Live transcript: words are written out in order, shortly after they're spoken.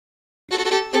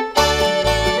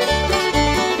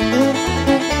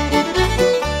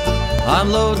I'm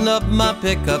loading up my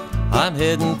pickup, I'm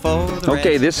heading for the Okay,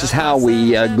 ranch. this is how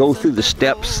we go through the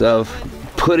steps of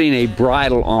putting a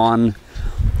bridle on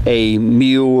a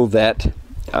mule that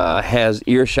has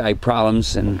ear shy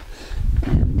problems and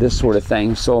this sort of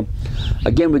thing. So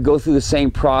again, we go through the same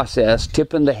process,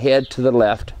 tipping the head to the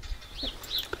left.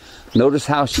 Notice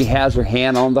how she has her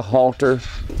hand on the halter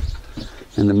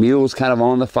and the mule's kind of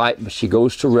on the fight, but she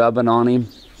goes to rubbing on him.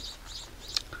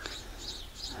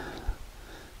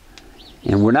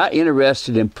 And we're not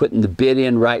interested in putting the bit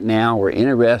in right now. We're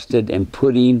interested in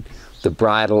putting the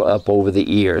bridle up over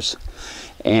the ears.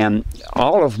 And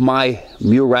all of my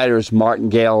mule riders,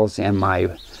 martingales, and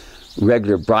my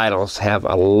regular bridles have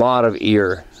a lot of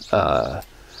ear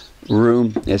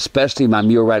room, especially my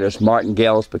mule riders,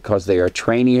 martingales, because they are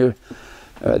training.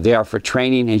 They are for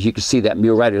training. As you can see, that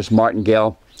mule rider's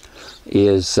martingale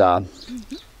is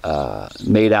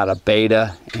made out of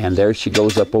beta, and there she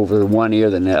goes up over the one ear,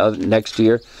 then the next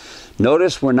ear.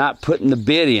 Notice we're not putting the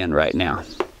bit in right now.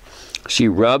 She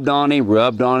rubbed on him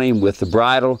with the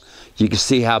bridle. You can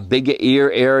see how big an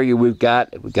ear area we've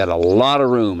got. We've got a lot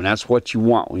of room, and that's what you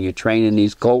want when you're training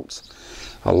these colts.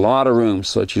 A lot of room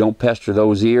so that you don't pester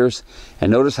those ears.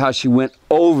 And notice how she went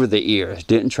over the ears.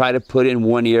 Didn't try to put in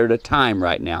one ear at a time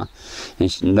right now.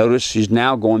 And notice she's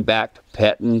now going back to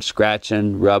petting,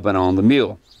 scratching, rubbing on the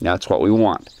mule. That's what we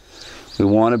want. We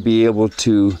want to be able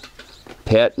to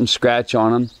pet and scratch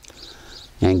on them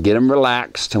and get them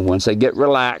relaxed. And once they get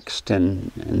relaxed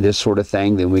and this sort of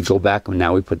thing, then we go back and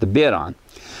now we put the bit on.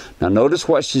 Now notice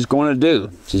what she's going to do.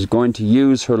 She's going to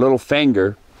use her little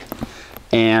finger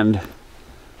and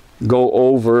go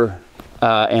over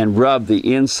and rub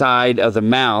the inside of the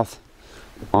mouth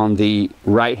on the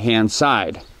right hand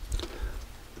side.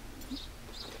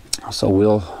 So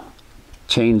we'll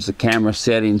change the camera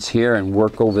settings here and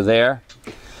work over there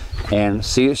and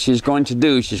see what she's going to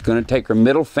do. She's going to take her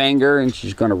middle finger and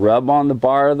she's going to rub on the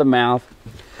bar of the mouth.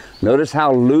 Notice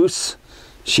how loose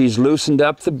she's loosened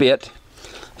up the bit.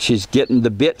 She's getting the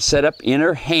bit set up in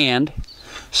her hand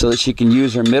so that she can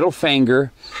use her middle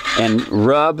finger and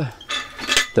rub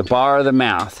the bar of the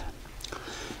mouth.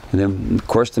 And then of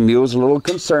course the mule's a little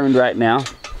concerned right now,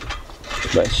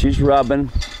 but she's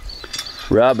rubbing.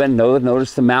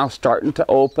 Notice the mouth starting to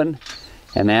open,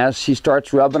 and as she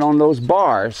starts rubbing on those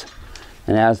bars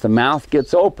and as the mouth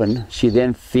gets open, she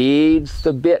then feeds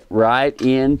the bit right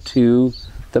into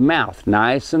the mouth,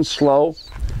 nice and slow.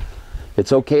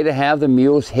 It's okay to have the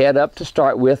mule's head up to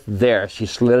start with. There, she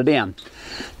slid it in.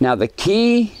 Now the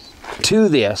key to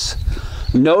this,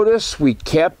 notice we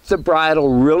kept the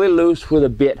bridle really loose where the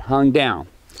bit hung down.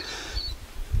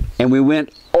 And we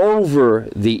went over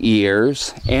the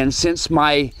ears, and since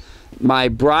my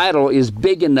bridle is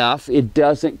big enough, it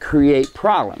doesn't create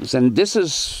problems. And this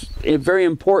is very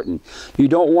important. You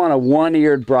don't want a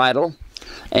one-eared bridle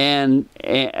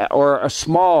or a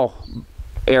small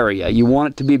area. You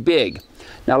want it to be big.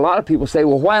 Now a lot of people say,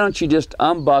 well, why don't you just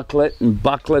unbuckle it and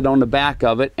buckle it on the back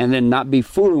of it and then not be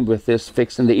fooling with this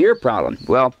fixing the ear problem?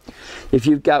 Well, if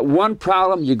you've got one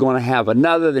problem, you're going to have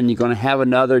another, then you're going to have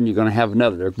another, and you're going to have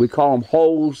another. We call them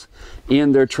holes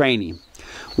in their training.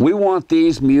 We want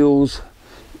these mules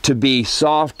to be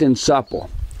soft and supple.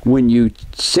 When you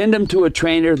send them to a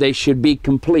trainer, they should be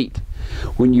complete.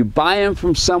 When you buy them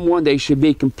from someone, they should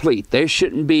be complete. There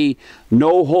shouldn't be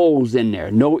no holes in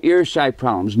there, no ear shy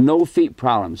problems, no feet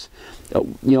problems.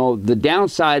 You know, the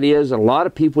downside is a lot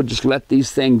of people just let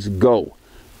these things go.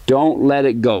 Don't let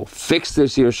it go. Fix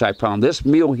this ear shy problem. This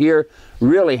mule here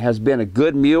really has been a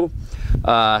good mule.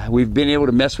 We've been able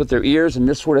to mess with their ears and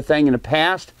this sort of thing in the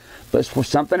past, but for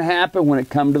something happened when it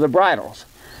comes to the bridles.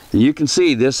 And you can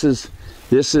see this is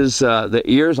the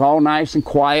ears all nice and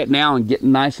quiet now and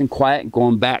getting nice and quiet and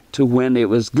going back to when it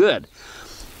was good.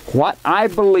 What I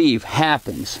believe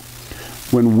happens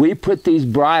when we put these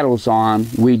bridles on,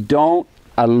 we don't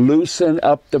loosen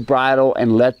up the bridle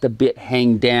and let the bit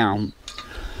hang down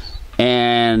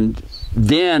and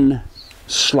then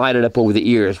slide it up over the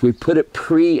ears. We put it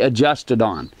pre-adjusted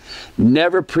on.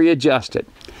 Never pre-adjust it.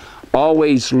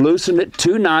 Always loosen it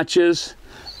 2 notches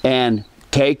and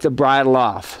take the bridle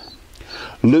off.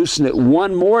 Loosen it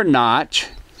 1 more notch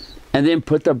and then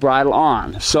put the bridle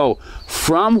on. So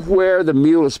from where the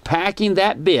mule is packing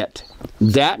that bit,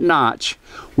 that notch,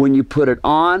 when you put it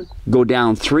on, go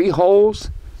down 3 holes.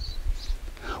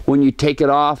 When you take it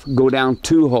off, go down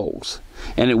 2 holes.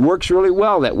 And it works really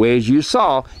well that way. As you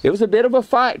saw, it was a bit of a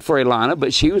fight for Ilana,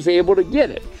 but she was able to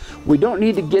get it. We don't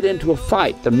need to get into a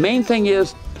fight. The main thing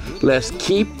is, let's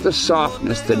keep the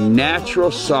softness, the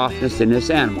natural softness in this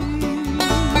animal.